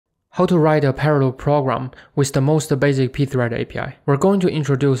How to write a parallel program with the most basic Pthread API. We're going to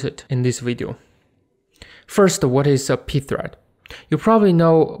introduce it in this video. First, what is a Pthread? You probably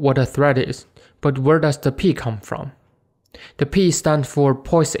know what a thread is, but where does the P come from? The P stands for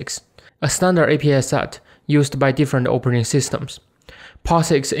POSIX, a standard API set used by different operating systems.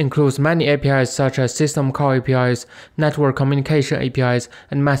 POSIX includes many APIs such as system call APIs, network communication APIs,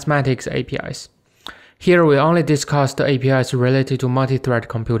 and mathematics APIs. Here we only discuss the APIs related to multi-thread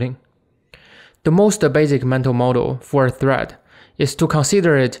computing. The most basic mental model for a thread is to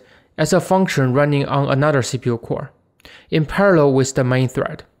consider it as a function running on another CPU core, in parallel with the main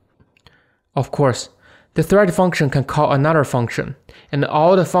thread. Of course, the thread function can call another function, and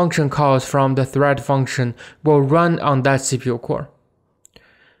all the function calls from the thread function will run on that CPU core.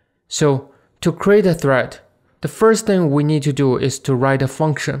 So, to create a thread, the first thing we need to do is to write a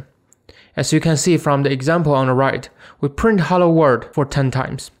function. As you can see from the example on the right, we print hello world for 10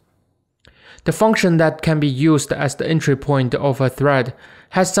 times. The function that can be used as the entry point of a thread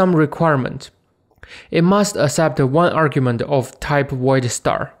has some requirement. It must accept one argument of type void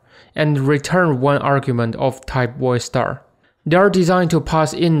star and return one argument of type void star. They are designed to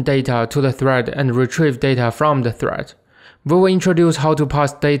pass in data to the thread and retrieve data from the thread. We will introduce how to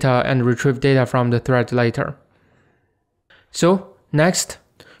pass data and retrieve data from the thread later. So, next,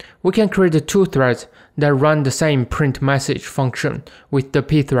 we can create two threads that run the same print message function with the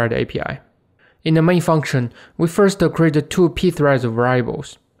Pthread API. In the main function, we first create two Pthreads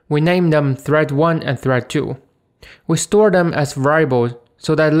variables. We name them thread1 and thread2. We store them as variables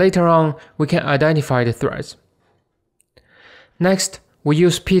so that later on we can identify the threads. Next, we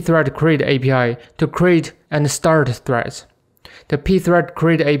use Pthread create API to create and start threads. The Pthread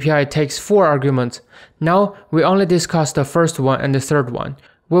create API takes 4 arguments. Now we only discuss the first one and the third one.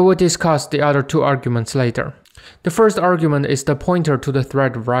 We will discuss the other 2 arguments later. The first argument is the pointer to the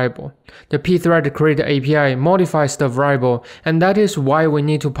thread variable. The Pthread create API modifies the variable, and that is why we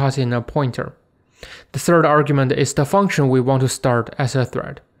need to pass in a pointer. The third argument is the function we want to start as a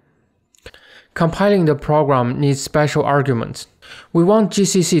thread. Compiling the program needs special arguments. We want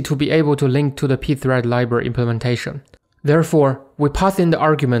GCC to be able to link to the Pthread library implementation. Therefore, we pass in the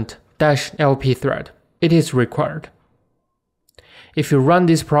argument -lpthread. It is required. If you run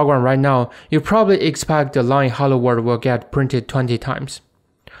this program right now, you probably expect the line hello world will get printed 20 times.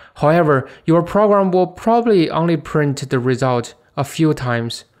 However, your program will probably only print the result a few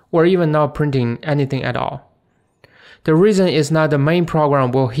times, or even not printing anything at all. The reason is that the main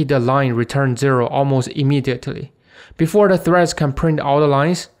program will hit the line return 0 almost immediately. Before the threads can print all the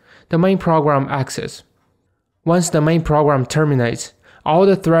lines, the main program exits. Once the main program terminates, all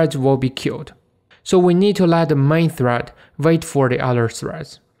the threads will be killed. So we need to let the main thread wait for the other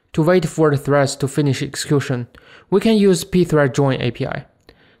threads. To wait for the threads to finish execution, we can use Pthread join API.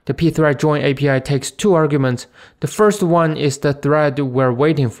 The Pthread join API takes 2 arguments. The first one is the thread we're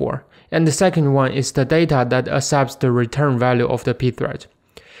waiting for, and the second one is the data that accepts the return value of the Pthread.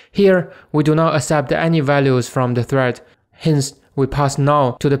 Here, we do not accept any values from the thread, hence we pass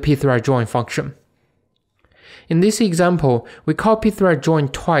null to the Pthread join function. In this example, we call Pthread join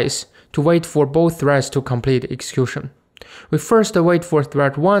twice to wait for both threads to complete execution. We first wait for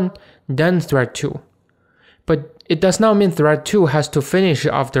thread 1, then thread 2. But it does not mean thread 2 has to finish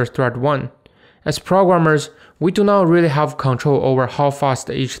after thread 1. As programmers, we do not really have control over how fast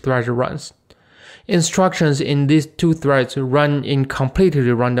each thread runs. Instructions in these 2 threads run in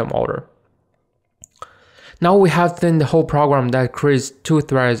completely random order. Now we have then the whole program that creates 2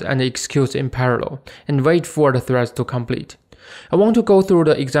 threads and executes in parallel, and wait for the threads to complete. I want to go through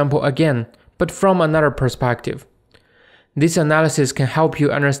the example again, but from another perspective. This analysis can help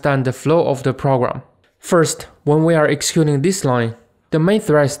you understand the flow of the program. First, when we are executing this line, the main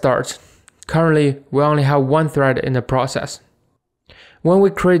thread starts. Currently, we only have 1 thread in the process. When we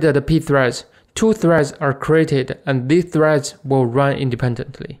create the Pthreads, 2 threads are created and these threads will run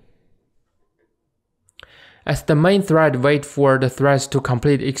independently. As the main thread waits for the threads to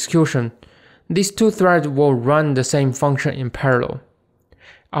complete execution, these 2 threads will run the same function in parallel.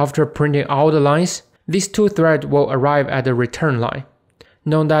 After printing all the lines, these 2 threads will arrive at the return line.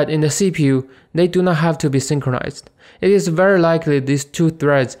 Note that in the CPU, they do not have to be synchronized. It is very likely these 2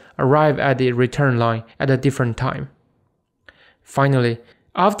 threads arrive at the return line at a different time. Finally,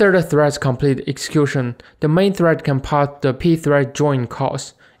 after the threads complete execution, the main thread can pass the Pthread join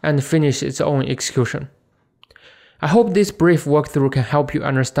calls and finish its own execution. I hope this brief walkthrough can help you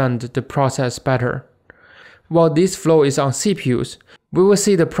understand the process better. While this flow is on CPUs, we will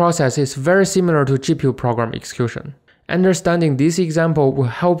see the process is very similar to GPU program execution. Understanding this example will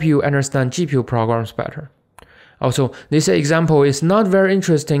help you understand GPU programs better. Also, this example is not very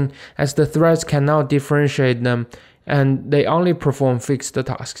interesting as the threads cannot differentiate them and they only perform fixed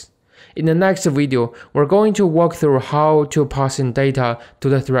tasks. In the next video, we're going to walk through how to pass in data to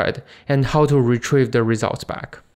the thread and how to retrieve the results back.